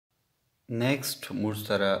नेक्स्ट موږ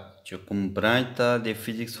سره چې کوم برانچ ته د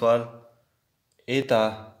فزیکس وال ته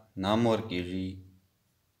نام ورکېږي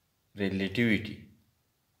ریلیټیویټي.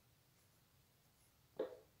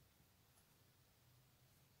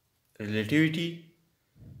 ریلیټیویټي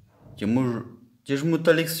چې موږ چې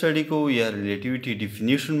متعلق سټډي کوو یا ریلیټیویټي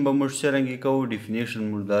ډیفینیشن به موږ څرنګه کوو. ډیفینیشن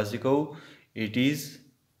موږ داسې کوو: it is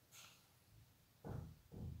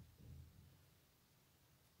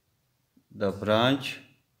the branch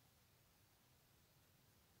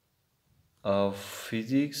of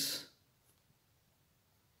physics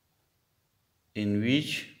in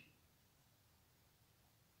which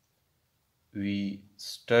we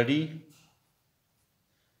study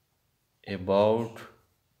about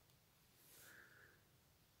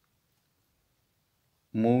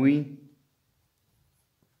moving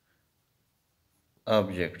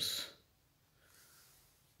objects.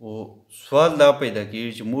 او سوال دا پیدا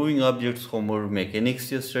کیږي چې مووینګ آبجیکټس خو موږ میکینکس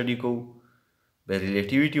یې سټډي کوو، به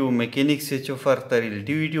ریلیټیویټي او میکینکس یې څه فرق ته؟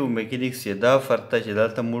 ریلیټیویټي او میکینکس یې دا فرق ته چې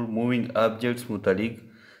دلته موږ مووینګ آبجیکټس متعلق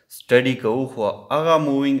سټډي کوو، خو هغه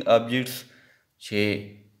مووینګ آبجیکټس چې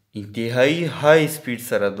انتهایی های سپیډ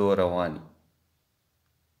سره دو روان وي.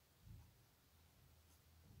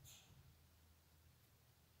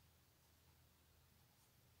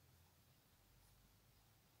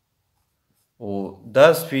 او دا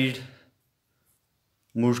سپیډ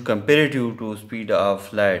موږ کمپیریټیو ټو سپیډ آف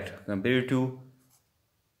لایټ، کمپیریټیو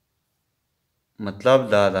مطلب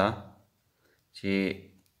دا ده چې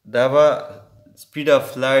دا به سپیډ آف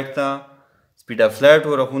لایټ ته سپیډ آف لایټ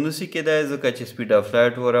وره خو نسي کېدای، ځکه چې سپیډ آف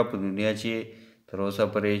لایټ وره په دنیا چې تر اوسه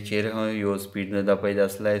پورې چیرې هم یو سپیډ نه ده پیدا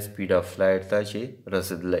سلی سپیډ آف لایټ ته چې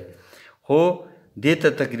رسېدلی، خو دې ته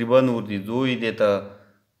تقریبا اردو یې دې ته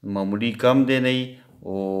معمولي کم دی نه وي.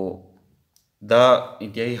 او دا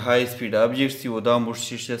انتهایی های سپیډ آبجیکټس دي او دا موږ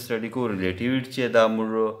چې سټډي کوو ریلیټیویټي چې دا موږ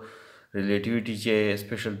ریلیټیویټي چې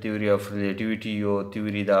سپیشل تیوري اف ریلیټیویټي یو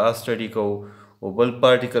تیوري دا سټډي کوو. او بل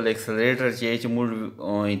پارټیکل اکسلریټر چې موږ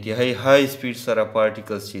انتهایی های سپیډ سره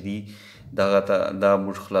پارټیکلز چې دي دغه ته دا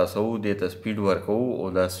موږ خلاصوو، دې ته سپیډ ورکوو او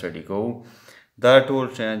دا سټډي کوو. دا ټول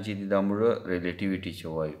شیان چې دي دا موږ ریلیټیویټي چې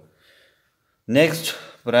وایو. نیکسټ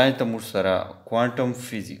برانچ ته موږ سره کوانټم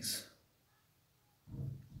فزیکس.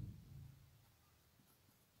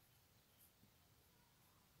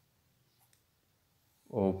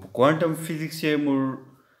 او په کوانټم فزیکس کې موږ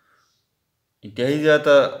انتهایی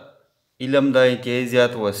زیاته علم دا، انتهایی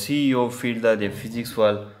زیات وسیع یو فیلډ ده د فزیکس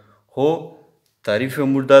وال، خو تعریف یې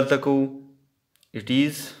موږ دلته کوو: it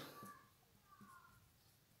is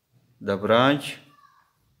the branch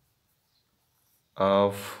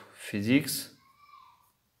of physics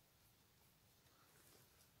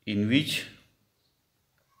in which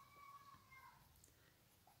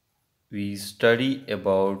we study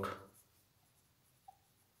about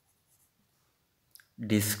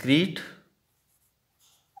discrete,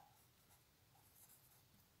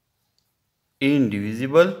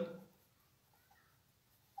 indivisible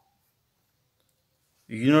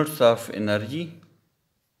units of energy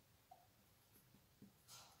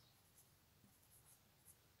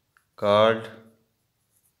called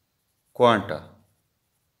quanta.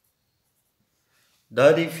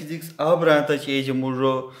 دا د فزیکس هغه برانچ ته چې موږ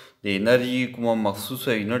د انرژي کومه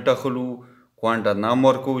مخصوصه یونټ اخلو، کوانټا نام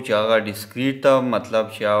ورکوو چې هغه ډسکریټ ته، مطلب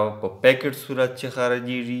چې هغه په پیکټ صورت چې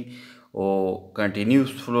خارجېږي او کنټینیوس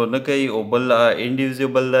فلو نه کوي، او بل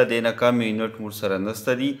انډیویزیبل ده، دې نه کم یونټ موږ سره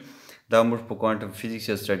نسته دي. دا موږ په کوانټم فزیکس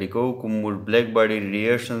کې سټډي کوو. کوم موږ بلیک باډي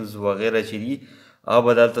ریډیشنز وغیره چې دي هغه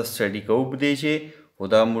به دلته سټډي کوو په دې چې، خو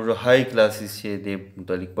دا موږ های کلاسز چې دې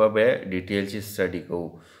متعلق به بیا ډیټیل چې سټډي کوو.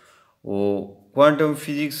 او کوانټم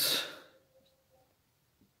فزیکس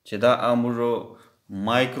چې دا موږ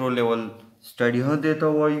مایکرو لیول سټډي هم دې ته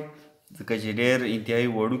وایو، ځکه چې ډېر انتهایی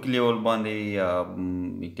وړوکي لیول باندې یا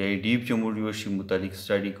انتهایی ډیپ چې موږ یو شي متعلق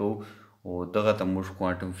سټډي کوو، او دغه ته موږ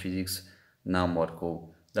کوانټم فزیکس نام ورکوو.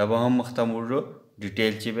 دا به هم مخته موږ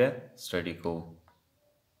ډیټیل چې بیا سټډي کوو.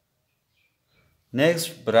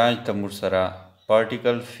 نیکسټ برانچ ته موږ سره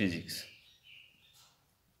پارټیکل فزیکس.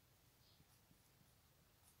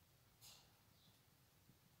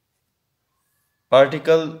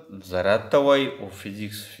 پارټیکل ذرات ته وایي او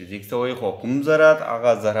فزیکس ته وایي، خو کوم ذرات؟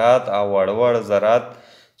 هغه ذرات او واړه واړه ذرات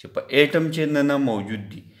چې په ایټم چې ننه موجود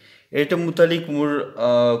دي. ایټم متعلق موږ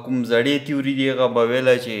کوم زړې تیوري دي هغه به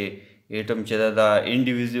ویله چې ایټم چې ده دا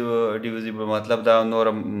انډیویزیبل، مطلب دا نور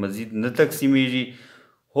مزید نه تقسیمیږي.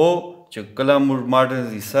 خو چې کله موږ ماډرن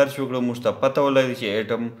ریسرچ وکړو موږ ته پته ولګي چې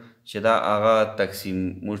ایټم چې دا هغه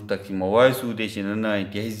موږ تقسیموای سو دی چې نن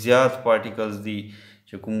انتهایی زیات پارټیکلز دي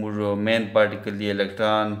چې کوم موږ مین پارټیکل دی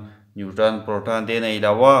الکترون، neutron proton देने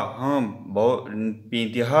अलावा हम बहुत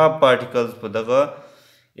इंतहा पार्टिकल्स पर दगा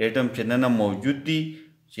एटम चेनना मौजूद दी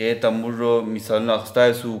जे तमुरो मिसाल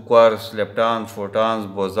अख्तासु क्वार्क्स लेप्टॉन्स फोटॉन्स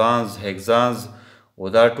बोसॉन्स हेक्सॉन्स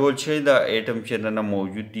वदा टोल शे दा एटम चेनना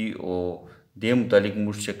मौजूद दी ओ दे मुतालिक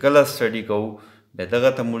मुश्किल स्टडी को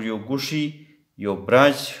बेदगा तमुर यो गुशी यो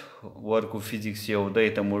ब्रांच वर्क फिजिक्स यो दा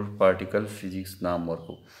तमुर पार्टिकल फिजिक्स नाम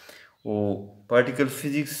वर्क ओ पार्टिकल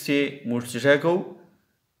फिजिक्स से मुश्किल को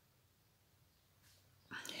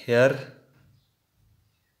here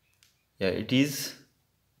yeah it is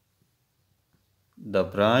the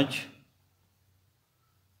branch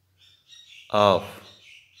of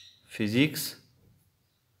physics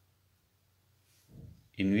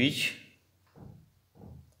in which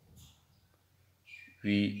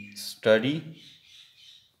we study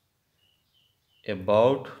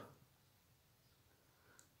about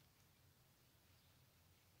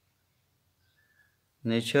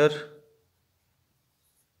nature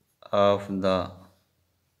of the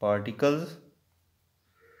particles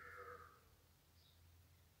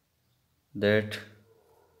that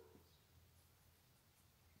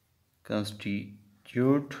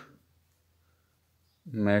constitute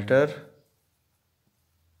matter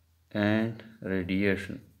and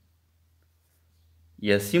radiation.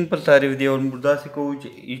 Yes, simple तारीफ दे और मुर्दा से को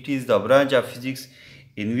it is the branch of physics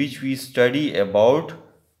in which we study about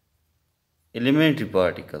elementary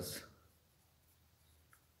particles.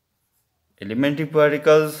 Elementary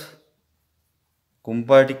particles कुम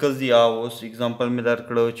पार्टिकल्स दी आवोस एग्जांपल में दार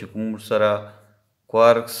कड़ो चिकुम सरा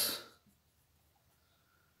क्वार्क्स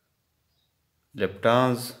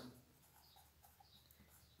लेप्टॉन्स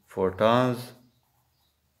फोटॉन्स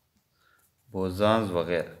बोसॉन्स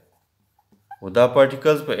वगैरह उदा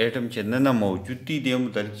पार्टिकल्स पर एटम चेनना मौजूदी दे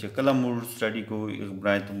मुतालिक शक्ल मुर स्टडी को एक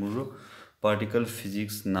ब्रांच तमुर पार्टिकल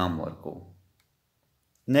फिजिक्स नाम वर्को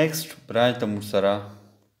नेक्स्ट ब्रांच तमुर सरा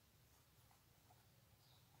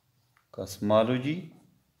cosmology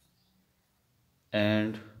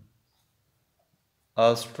and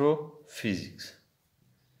astrophysics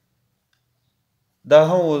دا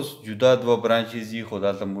هم اوس جدا دوه برانچز دي خو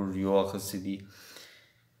دلته موږ یو اخیستې دي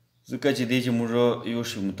ځکه چې دې چې موږ یو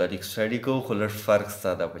شي متعلق سټډي کوو خو لږ فرق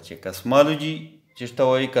سته دا په چې کسمالوجي چې ته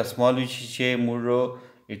وایي کسمالوجي چې موږ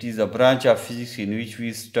it is a branch of physics in which we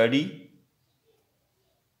study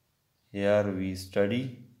here we study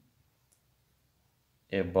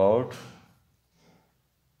about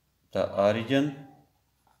the origin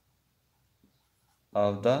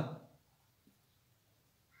of the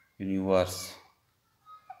universe.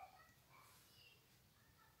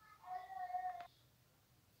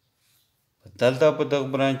 دلته په دغه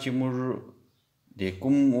برانچ موږ د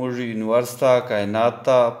کوم موږ یونیورس ته کائنات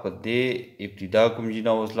ته په دې ابتدا کوم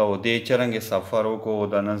جنا وسله او دې چرنګ سفر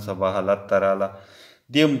وکړو د نن سبا حالت ته راله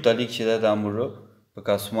دې متعلق چې دا موږ په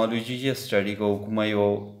کاسمولوژي کې سټډي کوو کومه یو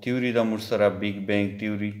تیوري د موږ سره بیگ بینګ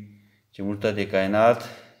تیوري چې موږ ته د کائنات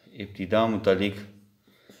ابتدا متعلق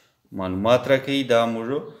معلومات راکوي دا موږ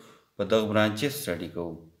په دغه برانچ سټډي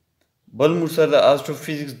کوو بل موږ سره د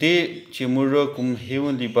استروفیزیکس دی چې موږ کوم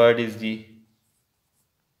هیونلی باډیز دي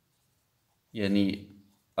یعنی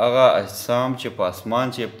هغه اجسام چې په اسمان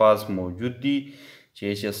چې پاس موجود دي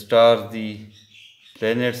چې سټارز دي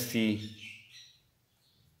پلانټس دي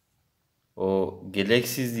او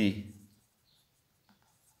ګلیکسیز دي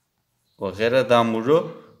وغیره دا موږ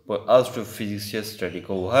په استروفیزیکس کې سټډي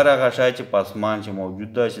کوو هر هغه شی چې په اسمان چې موجود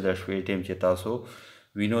ده چې د شپې ټیم چې تاسو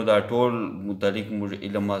وینو دا ټول متعلق موږ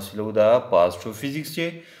علم حاصلو دا په استروفیزیکس کې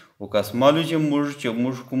او کاسمالوجي موږ چې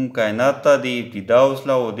موږ کوم کائنات ته د ابتدا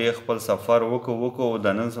وسله او د خپل سفر وکړو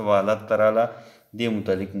د نن سبا حالت ته راله دې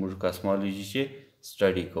متعلق موږ کاسمالوجي چې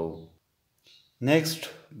سټډي کوو نیکسټ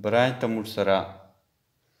برانچ ته موږ سره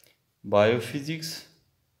بایوفیزیکس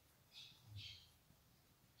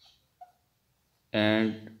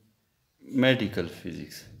and medical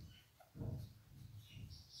physics.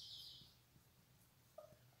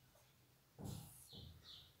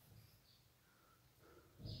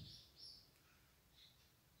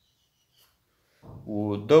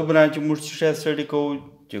 و دو برانچ موږ څه سټډي کوو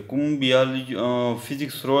چې کوم بیالوجي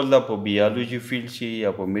فزیکس رول ده په بیالوجي فیلډ کې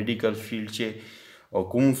یا په میډیکل فیلډ کې او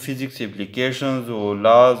کوم فزیکس اپلیکیشنز او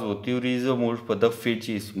لاز او تیوریز موږ په دغه فیلډ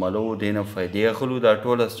کې استعمالوو دې نه فایدې اخلو دا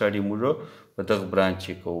ټوله سټډي موږ په دغه برانچ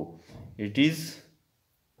کې کوو it is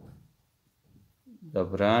the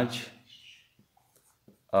branch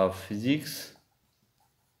of physics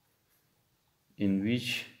in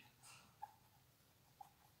which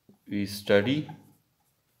we study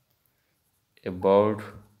about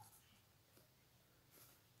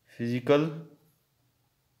physical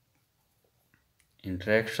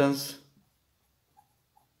interactions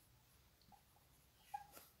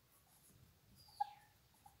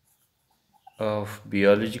of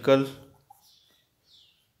biological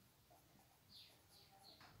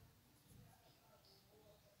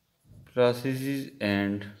processes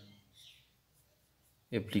and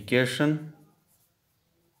application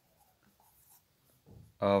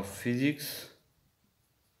of physics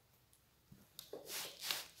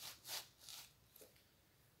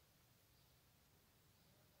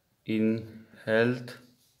in health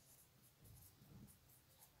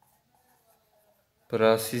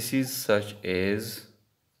processes such as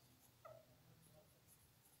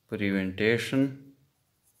prevention,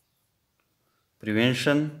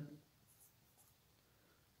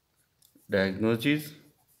 diagnosis,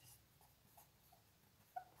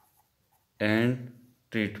 and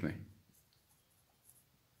treatment.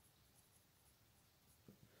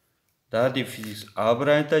 دا د فزیکس هغه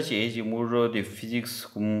برانچ ته چې موږ د فزیکس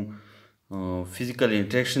کوم فزیکل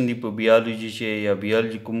انټریکشن دی په بیالوجي چې یا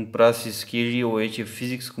بیالوجي کوم پروسس کیږي او چې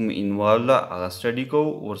فزیکس کوم انوالو ده هغه سټډي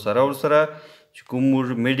کوو ورسره چې کوم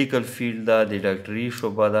موږ میډیکل فیلډ ده د ډاکټري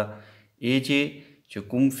شعبه ده چې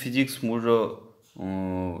کوم فزیکس موږ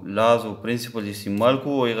لاز او پرنسپل استعمال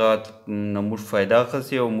کوو هغه نه موږ فایده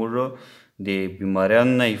اخیستې او موږ د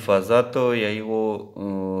بیماریانو نه حفاظت یا یغو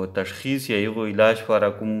تشخیص یا یغو علاج لپاره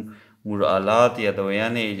کوم موږ آلات یا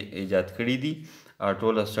دوايانې ایجاد کړي دي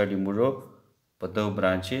ټوله سټډي موږ په دغه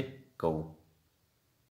برانچ کې کوو.